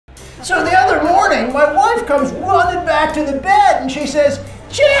So the other morning, my wife comes running back to the bed and she says,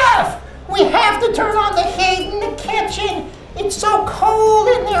 "Jeff, we have to turn on the heat in the kitchen. It's so cold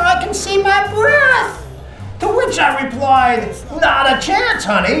in there, I can see my breath." To which I replied, "Not a chance,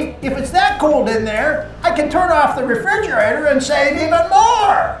 honey. If it's that cold in there, I can turn off the refrigerator and save even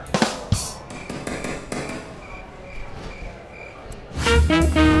more."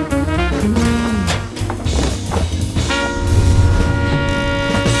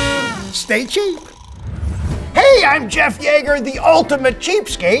 Stay cheap. Hey, I'm Jeff Yeager, the ultimate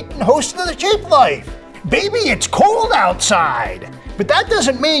cheapskate and host of The Cheap Life. Baby, it's cold outside. But that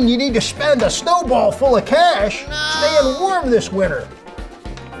doesn't mean you need to spend a snowball full of cash staying warm this winter.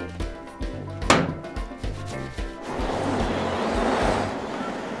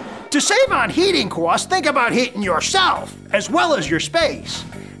 To save on heating costs, think about heating yourself as well as your space.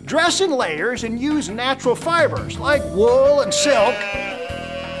 Dress in layers and use natural fibers like wool and silk,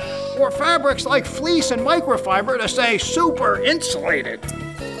 or fabrics like fleece and microfiber to stay super insulated.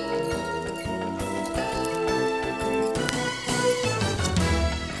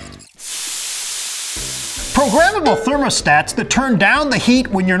 Programmable thermostats that turn down the heat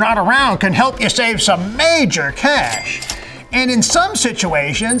when you're not around can help you save some major cash. And in some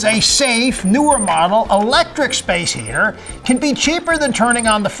situations, a safe, newer model electric space heater can be cheaper than turning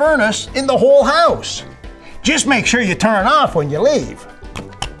on the furnace in the whole house. Just make sure you turn it off when you leave.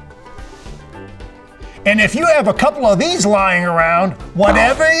 And if you have a couple of these lying around,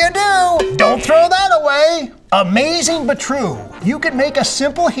 whatever you do, don't throw that away. Amazing but true, you can make a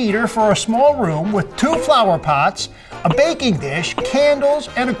simple heater for a small room with 2 flower pots, a baking dish, candles,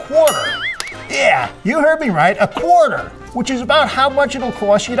 and a quarter. Yeah, you heard me right, a quarter, which is about how much it'll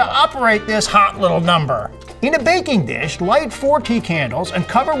cost you to operate this hot little number. In a baking dish, light 4 tea candles and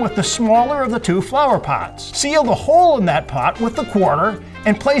cover with the smaller of the 2 flower pots. Seal the hole in that pot with the quarter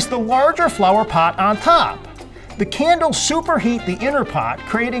and place the larger flower pot on top. The candles superheat the inner pot,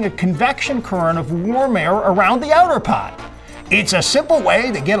 creating a convection current of warm air around the outer pot. It's a simple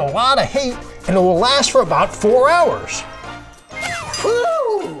way to get a lot of heat, and it will last for about 4 hours.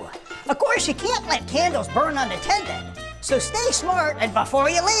 Whew! Of course, you can't let candles burn unattended, so stay smart and before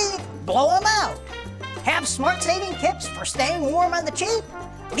you leave, blow them out. Have smart saving tips for staying warm on the cheap?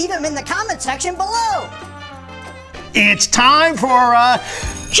 Leave them in the comment section below. It's time for a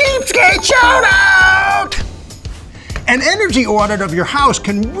Cheapskate Shout-Out! An energy audit of your house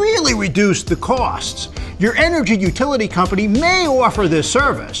can really reduce the costs. Your energy utility company may offer this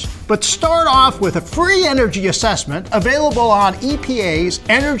service, but start off with a free energy assessment available on EPA's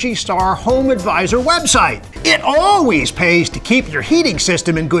Energy Star Home Advisor website. It always pays to keep your heating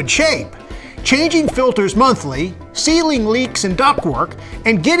system in good shape. Changing filters monthly, sealing leaks and ductwork,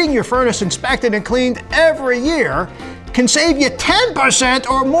 and getting your furnace inspected and cleaned every year can save you 10%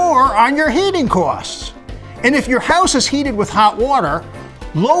 or more on your heating costs. And if your house is heated with hot water,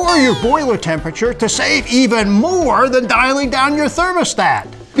 lower your boiler temperature to save even more than dialing down your thermostat.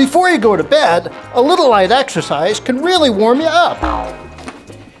 Before you go to bed, a little light exercise can really warm you up.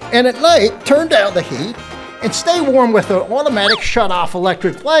 And at night, turn down the heat and stay warm with an automatic shut-off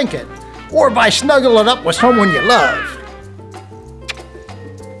electric blanket, or by snuggling up with someone you love.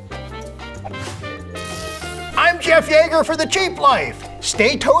 I'm Jeff Yeager for The Cheap Life.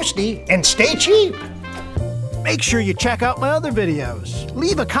 Stay toasty and stay cheap. Make sure you check out my other videos.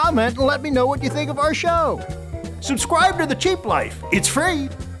 Leave a comment and let me know what you think of our show. Subscribe to The Cheap Life. It's free.